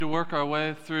To work our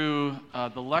way through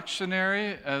the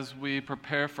lectionary as we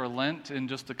prepare for Lent in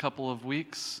just a couple of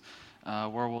weeks,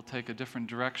 where we'll take a different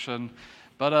direction.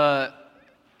 But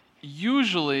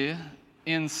usually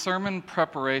in sermon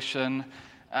preparation,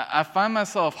 I find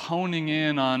myself honing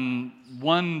in on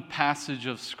one passage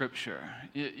of Scripture.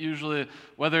 Usually,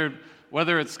 whether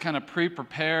it's kind of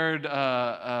pre-prepared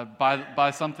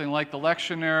by something like the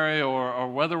lectionary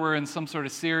or whether we're in some sort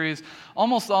of series,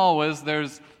 almost always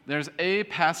there's a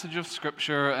passage of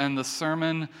Scripture, and the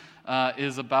sermon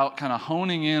is about kind of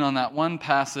honing in on that one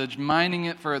passage, mining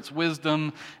it for its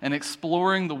wisdom, and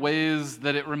exploring the ways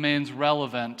that it remains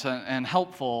relevant and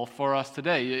helpful for us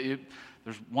today.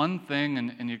 There's one thing,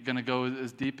 and you're going to go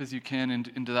as deep as you can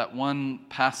into that one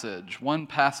passage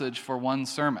for one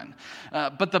sermon.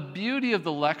 But the beauty of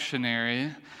the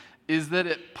lectionary is that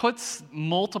it puts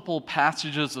multiple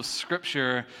passages of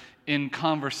Scripture in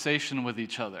conversation with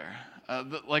each other.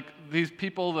 Like these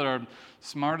people that are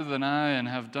smarter than I and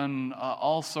have done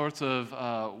all sorts of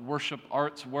worship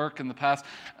arts work in the past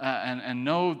and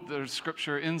know their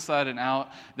Scripture inside and out,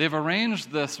 they've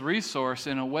arranged this resource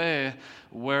in a way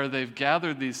where they've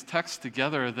gathered these texts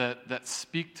together that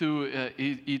speak to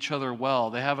each other well.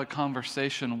 They have a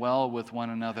conversation well with one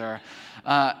another.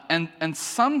 And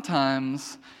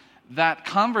sometimes that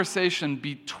conversation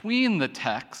between the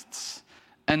texts,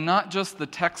 and not just the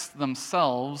texts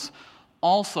themselves,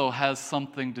 also has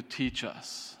something to teach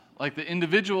us. Like the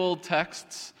individual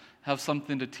texts have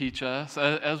something to teach us,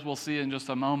 as we'll see in just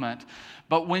a moment.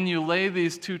 But when you lay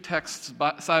these two texts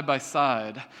side by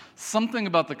side, something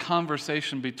about the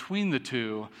conversation between the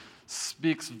two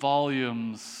speaks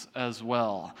volumes as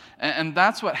well. And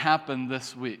that's what happened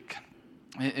this week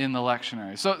in the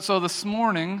lectionary. So this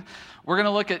morning, we're going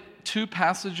to look at two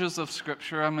passages of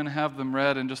Scripture. I'm going to have them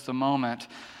read in just a moment.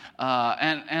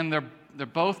 And they're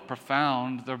both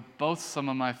profound. They're both some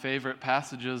of my favorite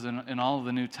passages in all of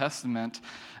the New Testament.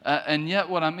 And yet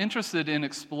what I'm interested in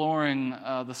exploring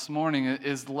this morning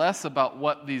is less about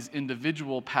what these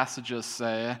individual passages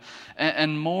say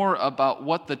and more about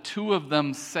what the two of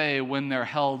them say when they're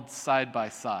held side by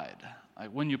side.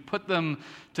 Like when you put them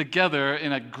together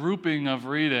in a grouping of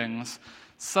readings,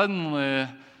 suddenly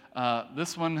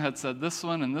this one had said this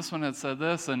one and this one had said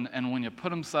this, and when you put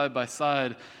them side by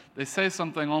side, they say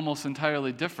something almost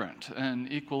entirely different and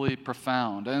equally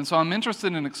profound. And so I'm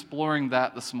interested in exploring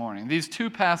that this morning. These two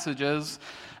passages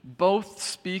both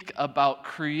speak about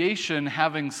creation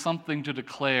having something to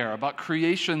declare, about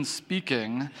creation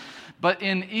speaking, but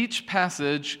in each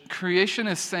passage, creation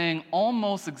is saying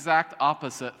almost exact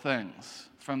opposite things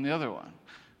from the other one.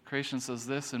 Creation says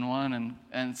this in one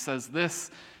and says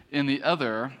this in the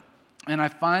other, and I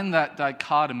find that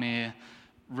dichotomy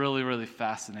really, really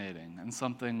fascinating and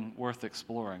something worth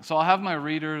exploring. So I'll have my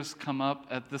readers come up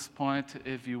at this point,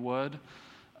 if you would.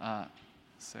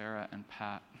 Sarah and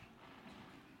Pat.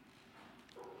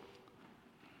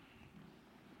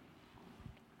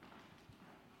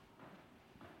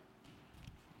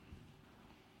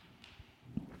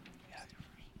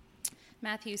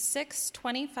 Matthew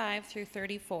 6:25 through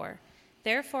 34.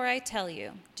 Therefore I tell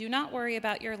you, do not worry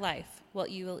about your life,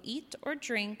 what you will eat or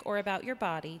drink, or about your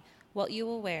body, what you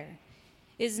will wear.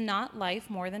 Is not life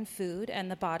more than food, and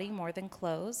the body more than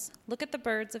clothes? Look at the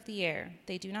birds of the air.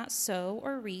 They do not sow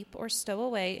or reap or stow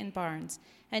away in barns,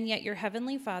 and yet your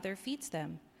heavenly Father feeds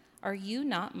them. Are you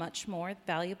not much more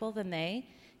valuable than they?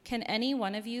 Can any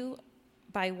one of you,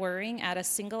 by worrying, add a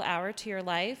single hour to your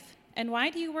life? And why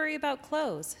do you worry about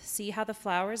clothes? See how the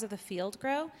flowers of the field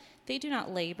grow? They do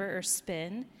not labor or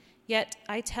spin. Yet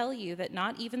I tell you that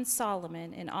not even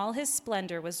Solomon in all his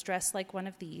splendor was dressed like one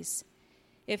of these.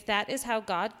 If that is how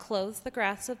God clothes the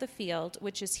grass of the field,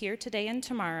 which is here today and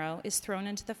tomorrow is thrown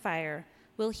into the fire,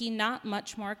 will he not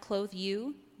much more clothe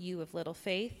you, you of little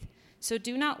faith? So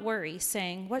do not worry,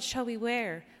 saying, what shall we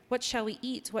wear? What shall we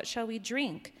eat? What shall we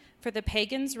drink? For the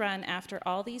pagans run after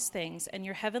all these things, and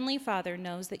your heavenly Father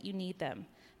knows that you need them.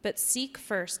 But seek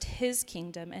first his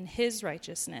kingdom and his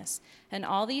righteousness, and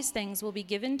all these things will be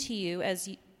given to you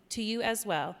as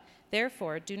well.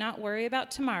 Therefore, do not worry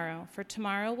about tomorrow, for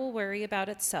tomorrow will worry about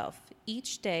itself.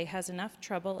 Each day has enough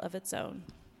trouble of its own.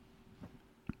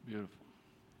 Beautiful.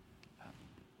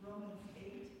 Romans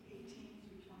 8:18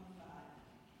 through 25.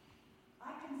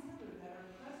 I consider that our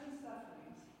present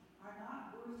sufferings are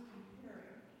not worth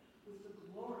comparing with the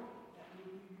glory that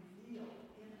will be revealed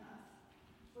in us.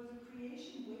 For the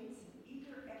creation waits in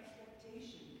eager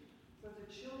expectation for the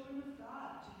children of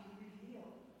God to be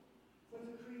revealed. For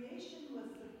the creation was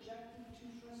subjected to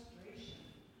frustration,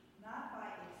 not by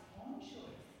its own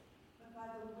choice, but by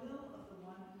the will of the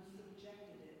one who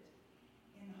subjected it,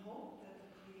 in hope that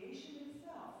the creation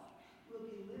itself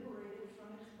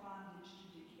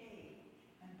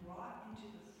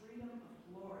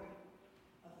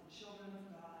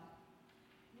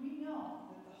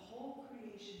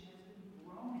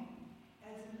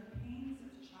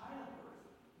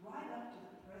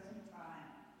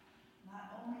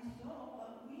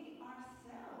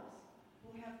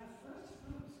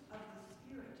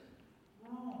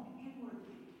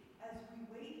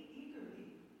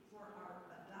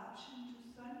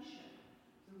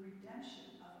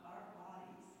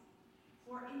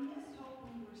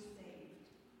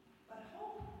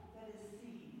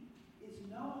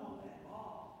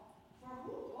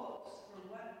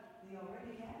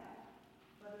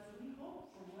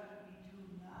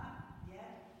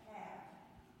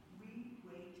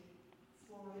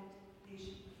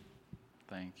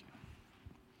Thank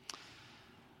you.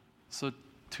 So,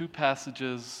 two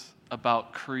passages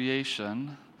about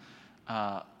creation,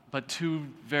 but two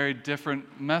very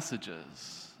different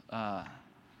messages.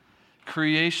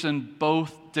 Creation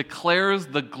both declares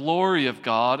the glory of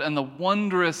God and the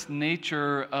wondrous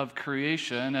nature of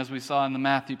creation, as we saw in the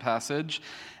Matthew passage,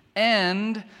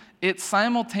 and it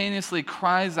simultaneously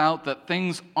cries out that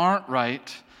things aren't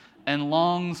right and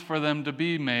longs for them to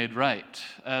be made right,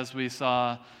 as we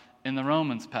saw in the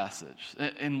Romans passage.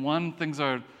 In one, things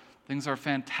are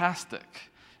fantastic.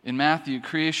 In Matthew,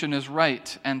 creation is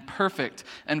right and perfect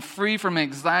and free from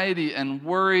anxiety and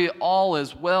worry. All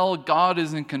is well. God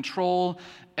is in control.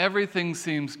 Everything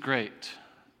seems great.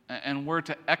 And we're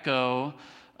to echo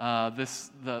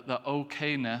the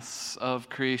okayness of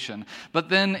creation. But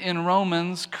then in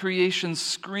Romans, creation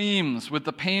screams with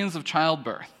the pains of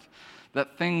childbirth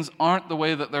that things aren't the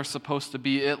way that they're supposed to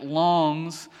be. It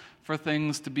longs for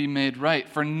things to be made right,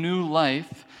 for new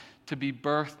life to be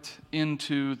birthed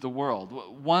into the world.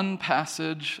 One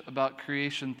passage about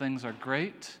creation, things are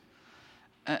great.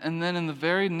 And then in the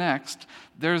very next,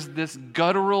 there's this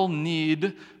guttural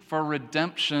need for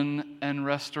redemption and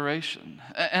restoration.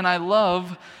 And I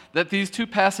love that these two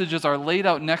passages are laid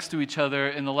out next to each other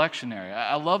in the lectionary.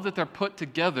 I love that they're put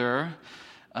together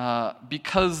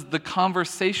because the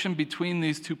conversation between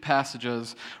these two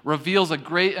passages reveals a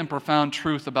great and profound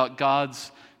truth about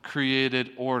God's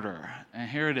created order. And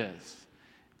here it is.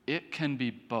 It can be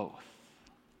both.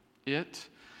 It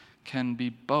can be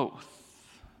both.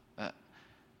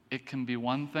 It can be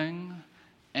one thing,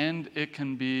 and it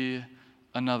can be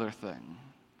another thing.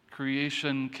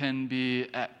 Creation can be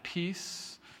at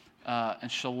peace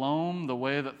and shalom, the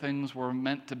way that things were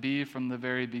meant to be from the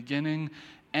very beginning,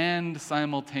 and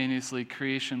simultaneously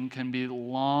creation can be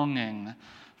longing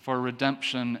for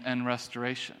redemption and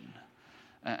restoration.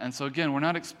 And so again, we're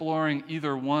not exploring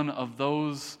either one of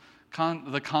those,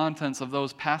 the contents of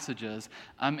those passages.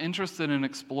 I'm interested in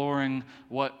exploring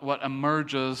what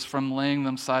emerges from laying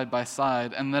them side by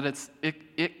side, and that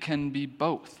it can be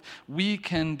both. We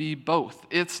can be both.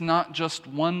 It's not just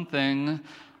one thing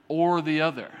or the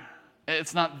other.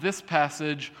 It's not this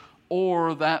passage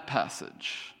or that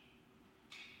passage.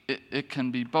 It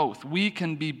can be both. We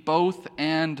can be both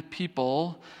and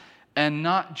people, and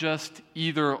not just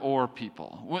either or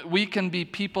people. We can be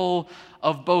people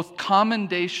of both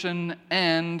commendation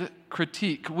and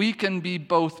critique. We can be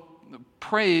both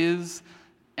praise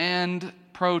and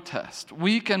protest.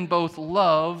 We can both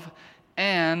love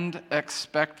and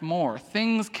expect more.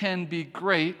 Things can be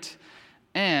great,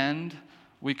 and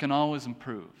we can always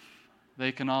improve.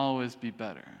 They can always be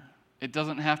better. It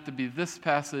doesn't have to be this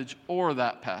passage or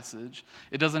that passage.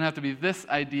 It doesn't have to be this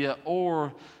idea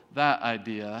or that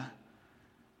idea.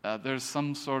 There's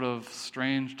some sort of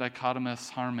strange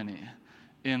dichotomous harmony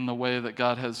in the way that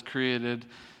God has created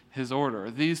his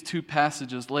order. These two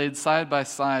passages, laid side by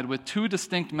side with two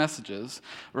distinct messages,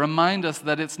 remind us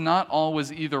that it's not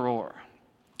always either or.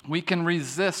 We can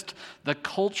resist the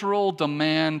cultural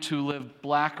demand to live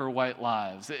black or white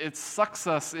lives. It sucks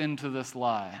us into this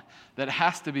lie that it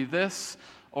has to be this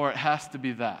or it has to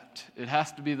be that. It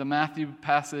has to be the Matthew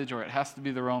passage or it has to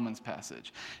be the Romans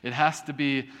passage. It has to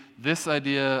be this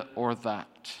idea or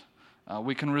that.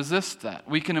 We can resist that.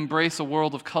 We can embrace a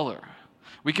world of color.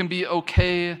 We can be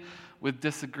okay with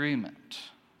disagreement.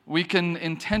 We can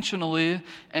intentionally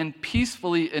and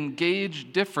peacefully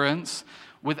engage difference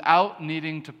without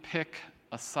needing to pick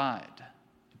a side.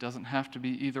 It doesn't have to be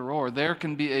either or. There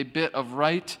can be a bit of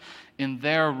right in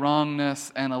their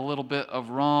wrongness and a little bit of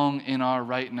wrong in our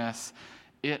rightness.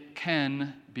 It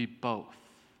can be both.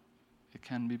 It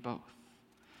can be both.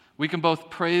 We can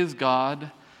both praise God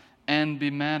and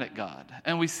be mad at God.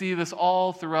 And we see this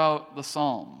all throughout the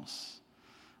Psalms,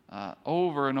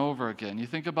 over and over again. You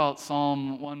think about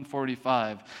Psalm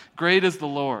 145. Great is the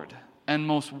Lord, and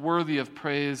most worthy of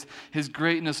praise. His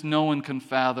greatness no one can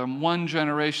fathom. One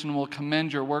generation will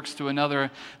commend your works to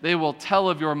another. They will tell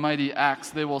of your mighty acts.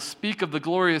 They will speak of the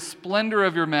glorious splendor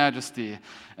of your majesty,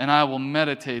 and I will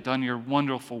meditate on your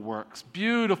wonderful works.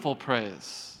 Beautiful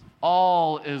praise.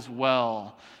 All is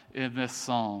well in this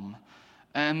psalm.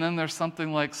 And then there's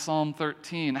something like Psalm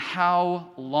 13.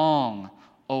 How long,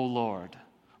 O Lord,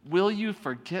 will you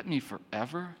forget me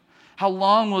forever? How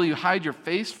long will you hide your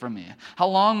face from me? How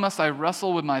long must I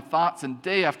wrestle with my thoughts and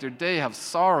day after day have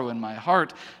sorrow in my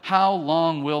heart? How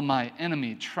long will my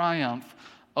enemy triumph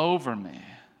over me?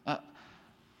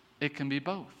 It can be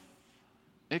both.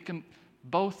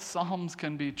 Both Psalms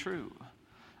can be true.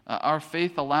 Our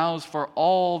faith allows for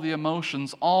all the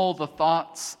emotions, all the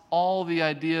thoughts, all the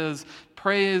ideas,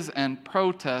 praise and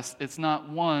protest. It's not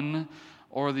one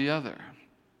or the other.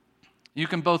 You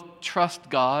can both trust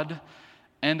God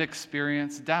and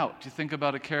experience doubt. You think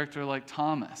about a character like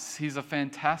Thomas. He's a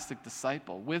fantastic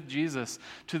disciple with Jesus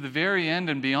to the very end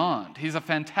and beyond. He's a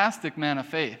fantastic man of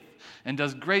faith and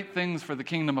does great things for the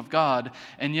kingdom of God,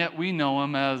 and yet we know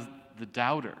him as the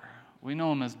doubter. We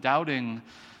know him as doubting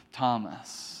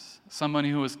Thomas, someone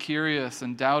who was curious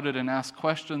and doubted and asked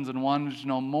questions and wanted to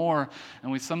know more,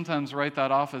 and we sometimes write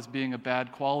that off as being a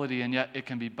bad quality, and yet it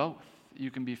can be both.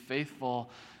 You can be faithful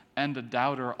and a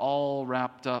doubter all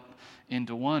wrapped up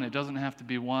into one. It doesn't have to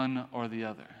be one or the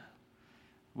other.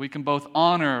 We can both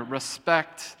honor,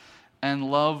 respect, and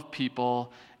love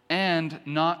people and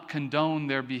not condone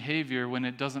their behavior when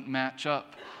it doesn't match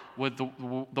up with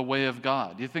the way of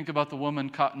God. You think about the woman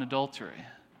caught in adultery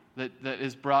that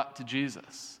is brought to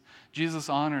Jesus. Jesus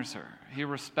honors her. He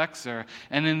respects her.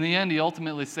 And in the end, he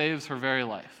ultimately saves her very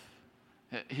life.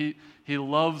 He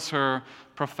loves her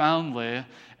profoundly,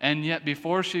 and yet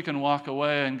before she can walk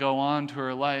away and go on to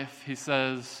her life, he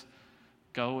says,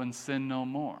 go and sin no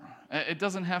more. It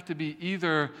doesn't have to be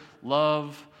either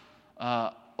love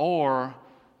or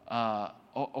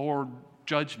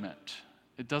judgment.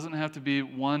 It doesn't have to be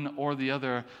one or the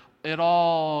other. It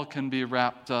all can be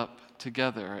wrapped up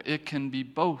together. It can be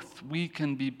both. We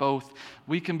can be both.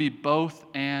 We can be both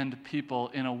and people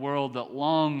in a world that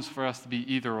longs for us to be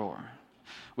either or.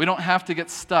 We don't have to get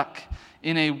stuck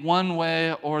in a one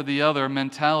way or the other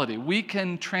mentality. We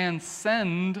can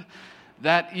transcend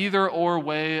that either or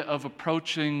way of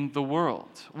approaching the world.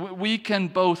 We can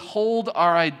both hold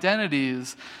our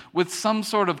identities with some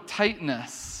sort of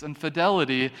tightness and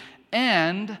fidelity,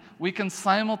 and we can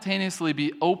simultaneously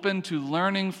be open to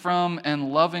learning from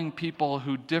and loving people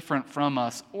who differ from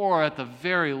us, or at the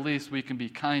very least, we can be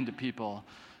kind to people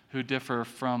who differ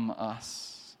from us.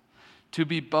 To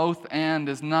be both and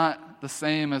is not the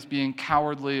same as being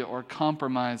cowardly or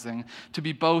compromising. To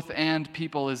be both and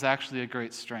people is actually a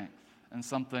great strength and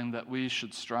something that we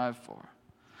should strive for.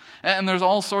 And there's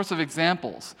all sorts of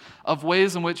examples of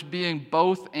ways in which being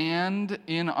both and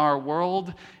in our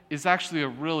world is actually a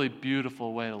really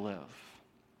beautiful way to live.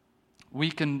 We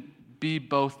can be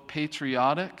both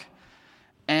patriotic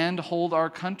and hold our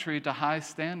country to high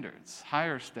standards,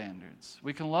 higher standards.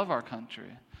 We can love our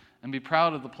country and be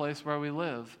proud of the place where we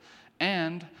live.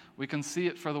 And we can see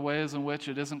it for the ways in which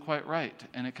it isn't quite right,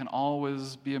 and it can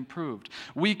always be improved.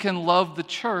 We can love the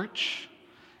church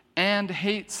and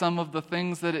hate some of the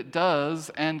things that it does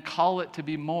and call it to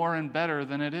be more and better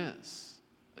than it is.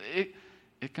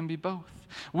 It can be both.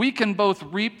 We can both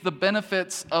reap the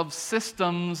benefits of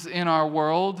systems in our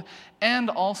world and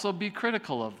also be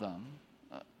critical of them.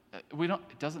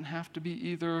 It doesn't have to be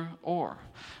either or.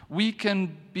 We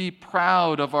can be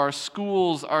proud of our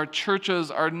schools, our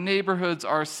churches, our neighborhoods,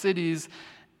 our cities,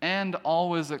 and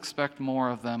always expect more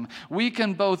of them. We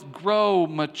can both grow,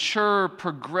 mature,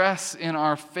 progress in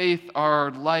our faith,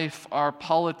 our life, our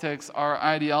politics, our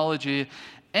ideology,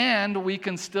 and we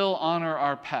can still honor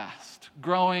our past.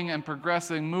 Growing and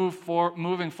progressing,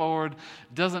 moving forward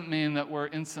doesn't mean that we're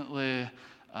instantly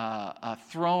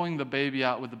throwing the baby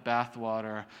out with the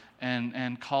bathwater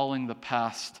and calling the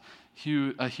past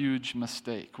a huge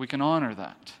mistake. We can honor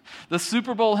that. The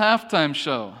Super Bowl halftime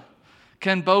show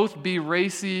can both be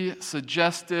racy,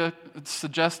 suggestive,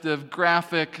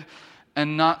 graphic,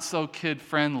 and not so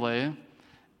kid-friendly,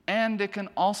 and it can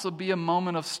also be a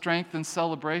moment of strength and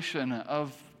celebration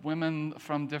of women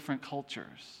from different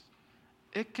cultures.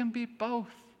 It can be both.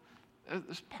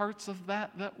 There's parts of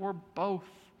that were both.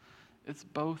 It's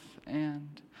both and.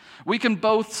 We can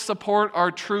both support our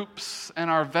troops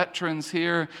and our veterans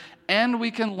here, and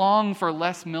we can long for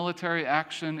less military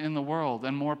action in the world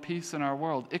and more peace in our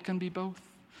world. It can be both.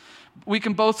 We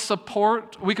can both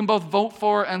vote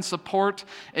for and support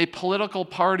a political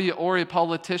party or a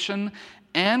politician,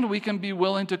 and we can be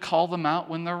willing to call them out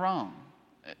when they're wrong.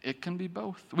 It can be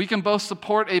both. We can both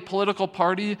support a political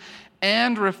party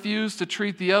and refuse to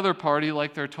treat the other party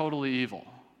like they're totally evil.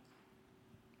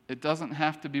 It doesn't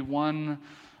have to be one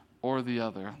or the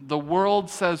other. The world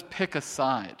says pick a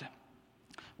side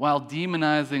while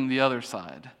demonizing the other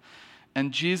side.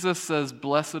 And Jesus says,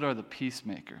 blessed are the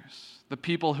peacemakers, the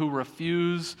people who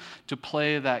refuse to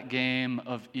play that game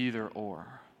of either or.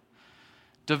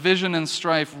 Division and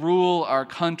strife rule our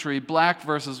country, black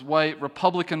versus white,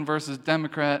 Republican versus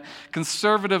Democrat,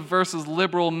 conservative versus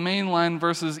liberal, mainline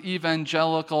versus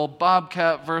evangelical,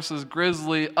 bobcat versus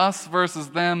grizzly, us versus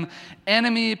them,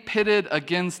 enemy pitted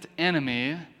against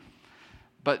enemy.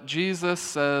 But Jesus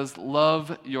says,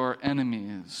 love your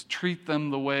enemies. Treat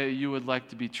them the way you would like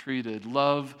to be treated.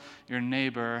 Love your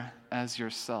neighbor as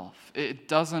yourself. It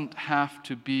doesn't have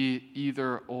to be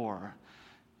either or.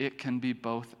 it can be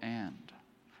both and.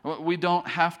 We don't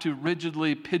have to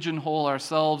rigidly pigeonhole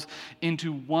ourselves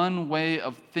into one way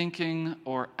of thinking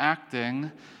or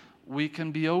acting. We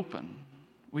can be open.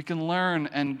 We can learn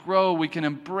and grow. We can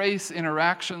embrace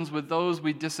interactions with those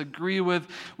we disagree with.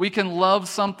 We can love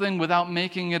something without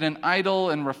making it an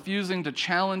idol and refusing to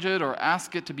challenge it or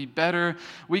ask it to be better.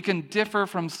 We can differ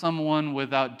from someone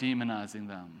without demonizing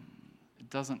them. It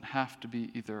doesn't have to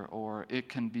be either or. It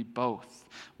can be both.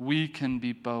 We can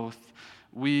be both.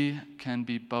 We can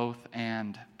be both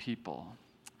and people.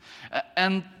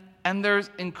 And there's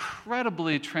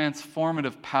incredibly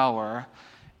transformative power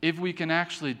if we can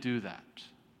actually do that.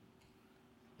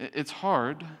 It's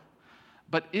hard,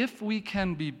 but if we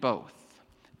can be both,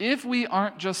 if we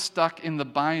aren't just stuck in the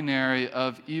binary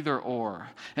of either or,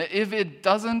 if it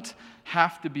doesn't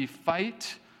have to be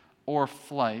fight or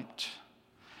flight,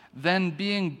 then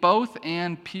being both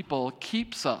and people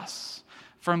keeps us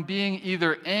from being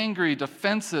either angry,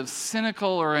 defensive, cynical,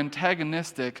 or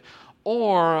antagonistic,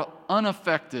 or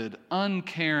unaffected,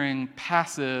 uncaring,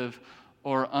 passive,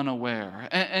 or unaware.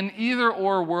 An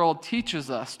either-or world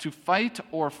teaches us to fight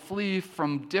or flee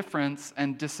from difference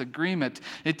and disagreement.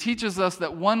 It teaches us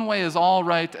that one way is all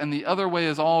right and the other way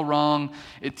is all wrong.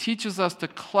 It teaches us to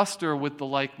cluster with the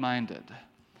like-minded.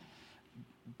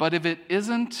 But if it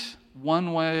isn't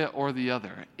one way or the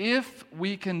other, if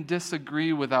we can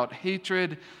disagree without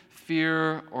hatred,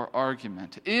 fear, or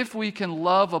argument, if we can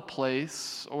love a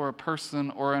place or a person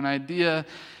or an idea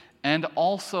and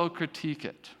also critique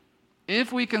it,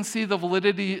 if we can see the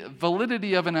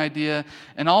validity of an idea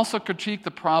and also critique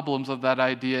the problems of that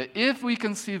idea, if we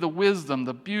can see the wisdom,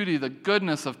 the beauty, the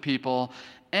goodness of people,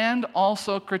 and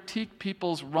also critique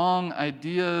people's wrong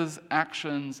ideas,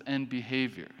 actions, and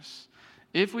behaviors,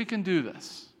 if we can do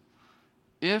this,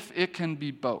 if it can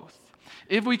be both,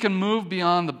 if we can move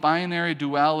beyond the binary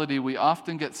duality we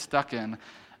often get stuck in,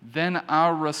 then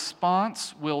our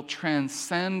response will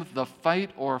transcend the fight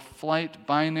or flight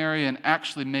binary and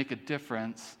actually make a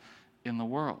difference in the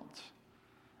world.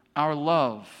 Our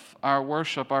love, our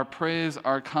worship, our praise,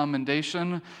 our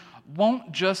commendation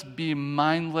won't just be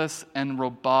mindless and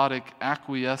robotic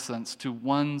acquiescence to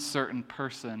one certain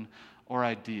person or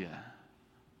idea.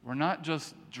 We're not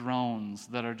just drones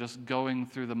that are just going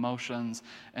through the motions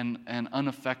and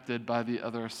unaffected by the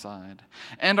other side.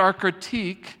 And our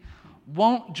critique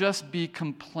won't just be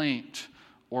complaint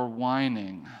or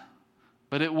whining,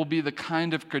 but it will be the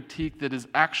kind of critique that is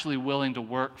actually willing to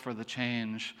work for the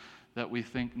change that we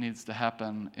think needs to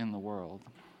happen in the world.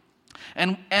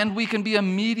 And we can be a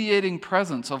mediating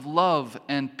presence of love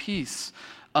and peace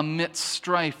amidst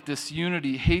strife,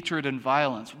 disunity, hatred, and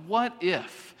violence. What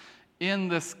if, in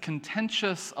this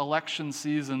contentious election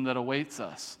season that awaits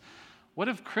us, what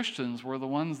if Christians were the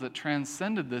ones that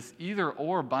transcended this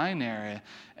either-or binary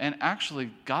and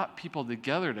actually got people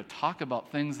together to talk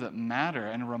about things that matter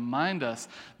and remind us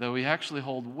that we actually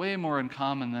hold way more in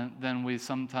common than we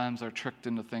sometimes are tricked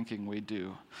into thinking we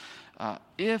do?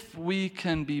 If we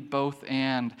can be both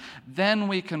and, then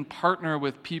we can partner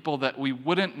with people that we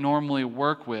wouldn't normally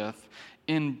work with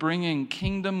in bringing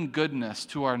kingdom goodness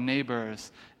to our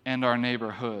neighbors and our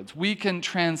neighborhoods. We can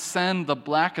transcend the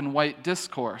black and white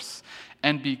discourse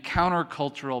and be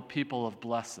countercultural people of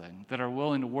blessing that are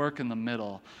willing to work in the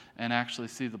middle and actually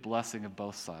see the blessing of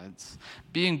both sides.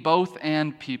 Being both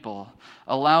and people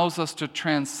allows us to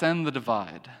transcend the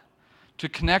divide, to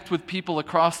connect with people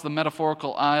across the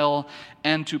metaphorical aisle,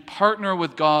 and to partner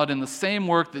with God in the same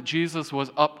work that Jesus was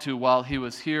up to while he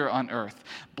was here on earth,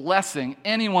 blessing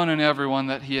anyone and everyone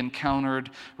that he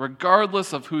encountered,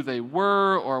 regardless of who they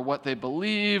were or what they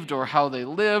believed or how they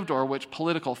lived or which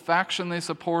political faction they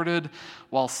supported,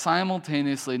 while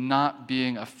simultaneously not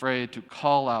being afraid to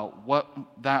call out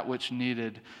that which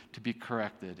needed to be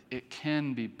corrected. It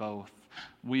can be both.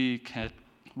 We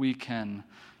can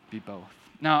be both.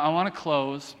 Now, I want to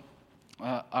close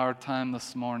our time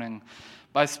this morning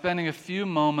by spending a few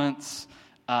moments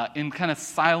in kind of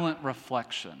silent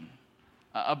reflection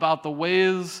about the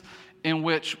ways in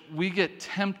which we get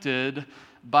tempted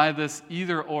by this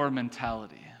either-or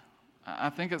mentality.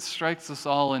 I think it strikes us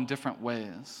all in different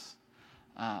ways,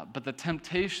 but the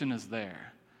temptation is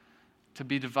there to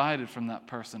be divided from that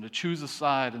person, to choose a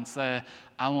side and say,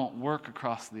 I won't work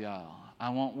across the aisle. I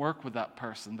won't work with that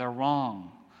person. They're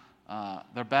wrong.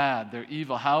 They're bad, they're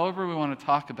evil, however we want to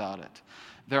talk about it.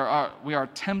 We are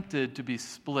tempted to be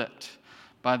split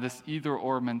by this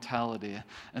either-or mentality.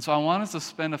 And so I want us to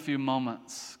spend a few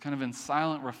moments kind of in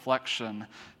silent reflection,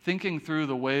 thinking through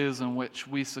the ways in which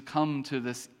we succumb to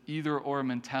this either-or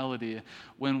mentality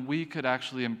when we could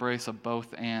actually embrace a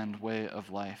both-and way of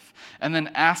life. And then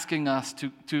asking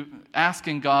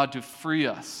God to free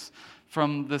us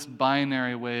from this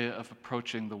binary way of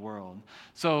approaching the world.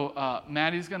 So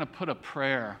Maddie's going to put a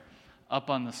prayer up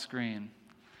on the screen.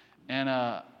 And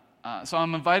so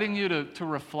I'm inviting you to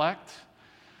reflect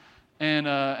and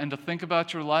to think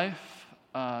about your life,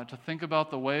 to think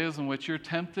about the ways in which you're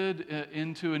tempted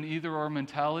into an either-or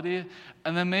mentality.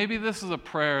 And then maybe this is a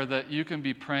prayer that you can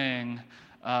be praying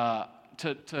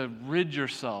to rid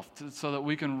yourself, so that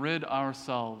we can rid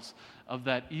ourselves of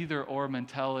that either-or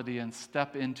mentality and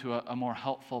step into a more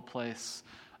helpful place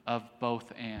of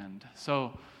both and.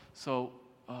 So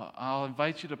I'll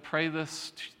invite you to pray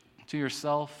this to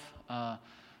yourself.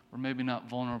 We're maybe not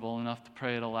vulnerable enough to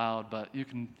pray it aloud, but you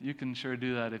can sure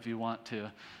do that if you want to.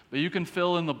 But you can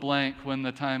fill in the blank when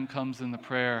the time comes in the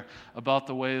prayer about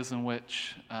the ways in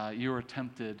which you are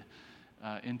tempted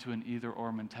into an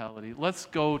either-or mentality. Let's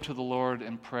go to the Lord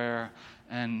in prayer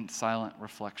and silent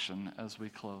reflection as we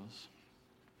close.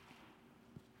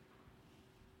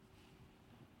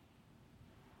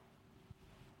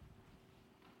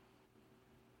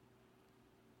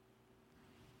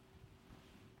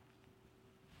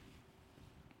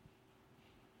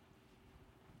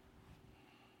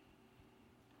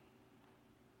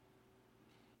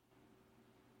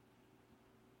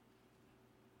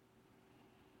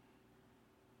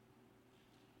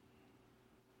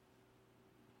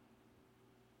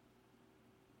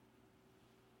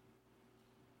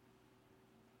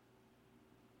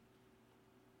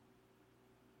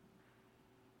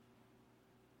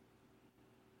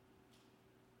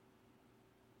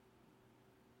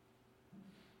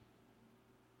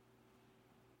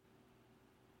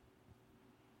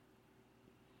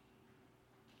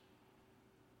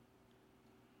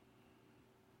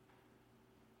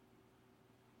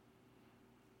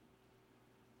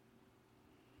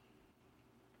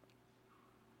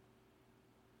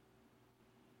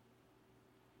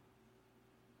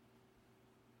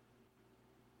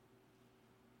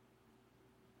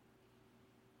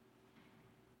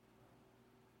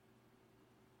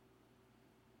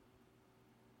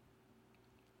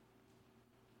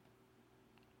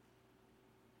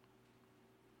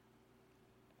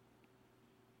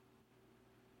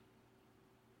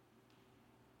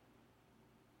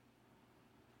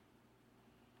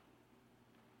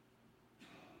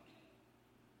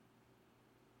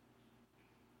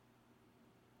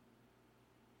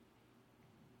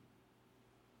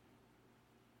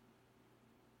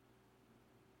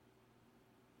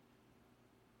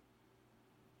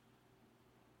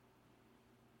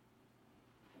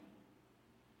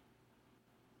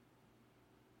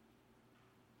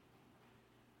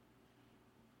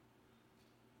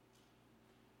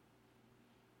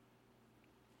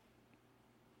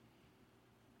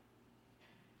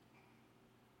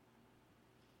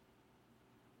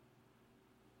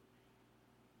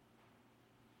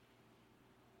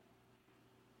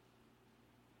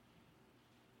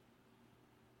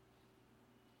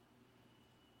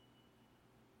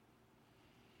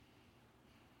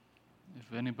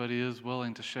 If anybody is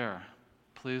willing to share,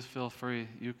 please feel free.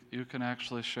 You can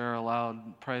actually share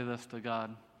aloud, pray this to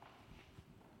God.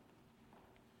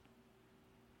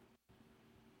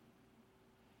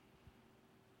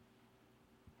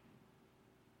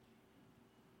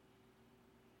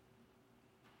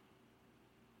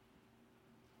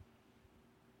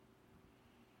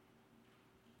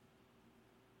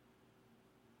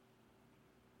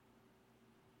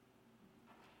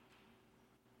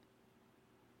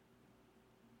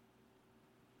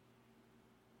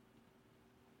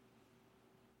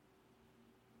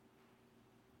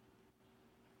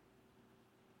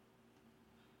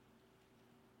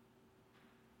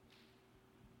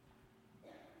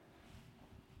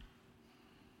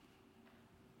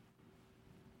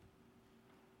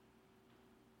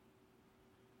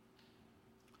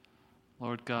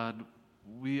 Lord God,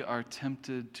 we are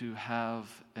tempted to have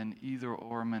an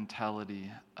either-or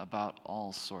mentality about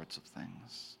all sorts of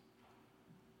things,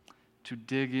 to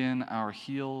dig in our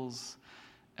heels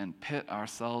and pit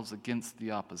ourselves against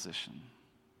the opposition.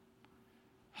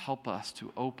 Help us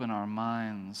to open our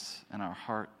minds and our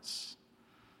hearts,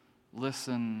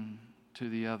 listen to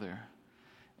the other,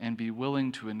 and be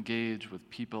willing to engage with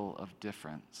people of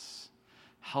difference.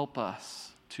 Help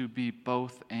us to be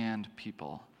both and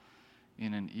people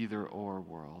in an either-or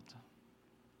world.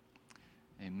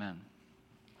 Amen.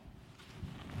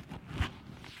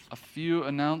 A few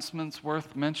announcements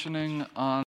worth mentioning on